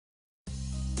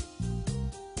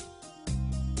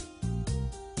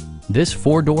This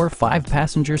four-door,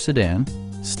 five-passenger sedan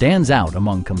stands out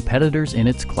among competitors in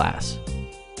its class.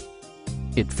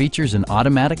 It features an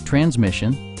automatic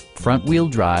transmission, front-wheel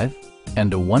drive,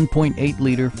 and a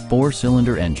 1.8-liter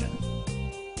four-cylinder engine.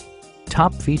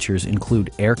 Top features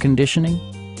include air conditioning,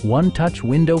 one-touch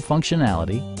window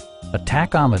functionality, a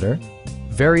tachometer,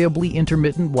 variably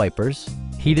intermittent wipers,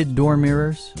 heated door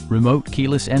mirrors, remote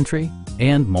keyless entry,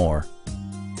 and more.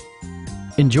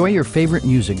 Enjoy your favorite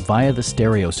music via the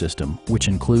stereo system, which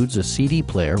includes a CD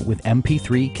player with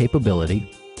MP3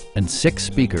 capability and 6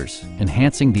 speakers,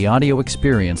 enhancing the audio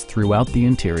experience throughout the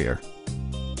interior.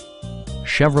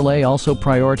 Chevrolet also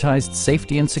prioritized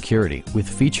safety and security with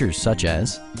features such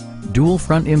as dual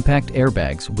front impact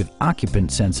airbags with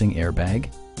occupant sensing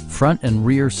airbag, front and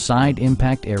rear side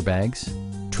impact airbags,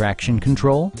 traction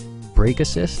control, brake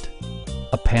assist,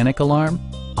 a panic alarm,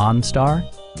 OnStar,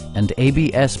 and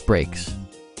ABS brakes.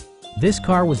 This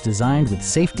car was designed with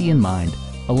safety in mind,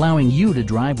 allowing you to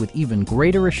drive with even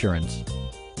greater assurance.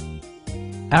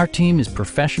 Our team is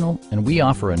professional and we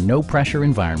offer a no-pressure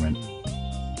environment.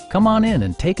 Come on in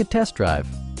and take a test drive.